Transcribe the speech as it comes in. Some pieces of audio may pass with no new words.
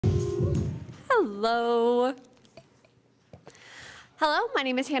Hello. Hello, my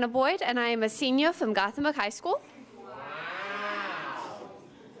name is Hannah Boyd, and I am a senior from Gothenburg High School. Wow.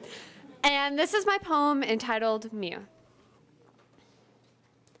 And this is my poem entitled Mirror.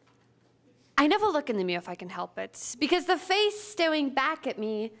 I never look in the mirror if I can help it, because the face staring back at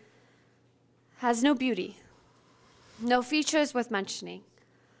me has no beauty, no features worth mentioning.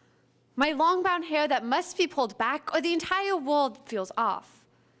 My long brown hair that must be pulled back, or the entire world feels off.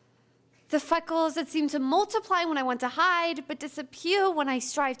 The freckles that seem to multiply when I want to hide, but disappear when I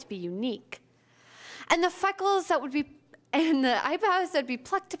strive to be unique. And the freckles that would be, and the eyebrows that would be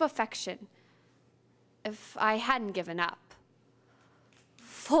plucked to perfection if I hadn't given up.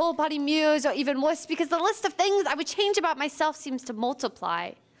 Full body mirrors are even worse because the list of things I would change about myself seems to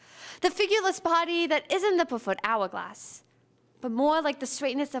multiply. The figureless body that isn't the preferred hourglass, but more like the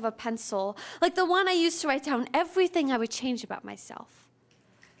straightness of a pencil, like the one I used to write down everything I would change about myself.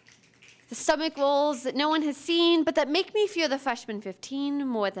 The stomach rolls that no one has seen, but that make me fear the freshman 15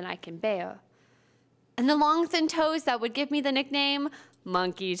 more than I can bear. And the long, thin toes that would give me the nickname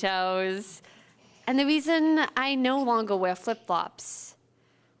Monkey Toes. And the reason I no longer wear flip-flops.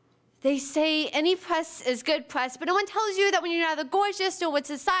 They say any press is good press, but no one tells you that when you're neither gorgeous nor what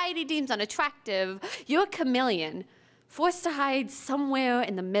society deems unattractive, you're a chameleon, forced to hide somewhere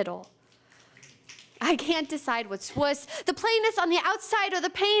in the middle. I can't decide what's worse, the plainness on the outside or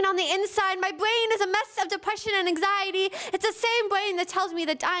the pain on the inside. My brain is a mess of depression and anxiety. It's the same brain that tells me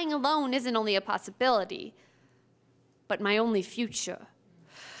that dying alone isn't only a possibility, but my only future.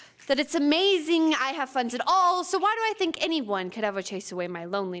 That it's amazing I have friends at all, so why do I think anyone could ever chase away my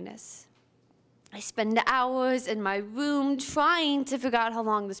loneliness? I spend hours in my room trying to figure out how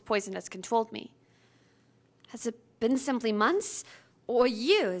long this poison has controlled me. Has it been simply months or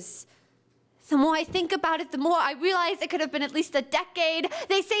years? The more I think about it, the more I realize it could have been at least a decade.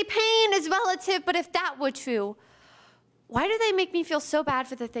 They say pain is relative, but if that were true, why do they make me feel so bad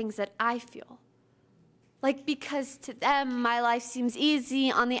for the things that I feel? Like because to them, my life seems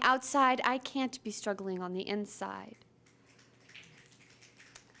easy on the outside, I can't be struggling on the inside.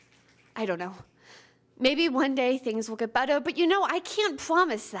 I don't know. Maybe one day things will get better, but you know, I can't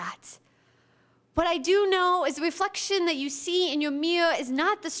promise that. What I do know is the reflection that you see in your mirror is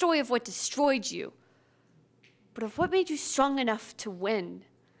not the story of what destroyed you, but of what made you strong enough to win.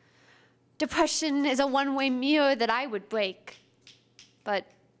 Depression is a one-way mirror that I would break, but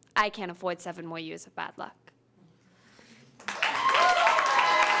I can't afford 7 more years of bad luck.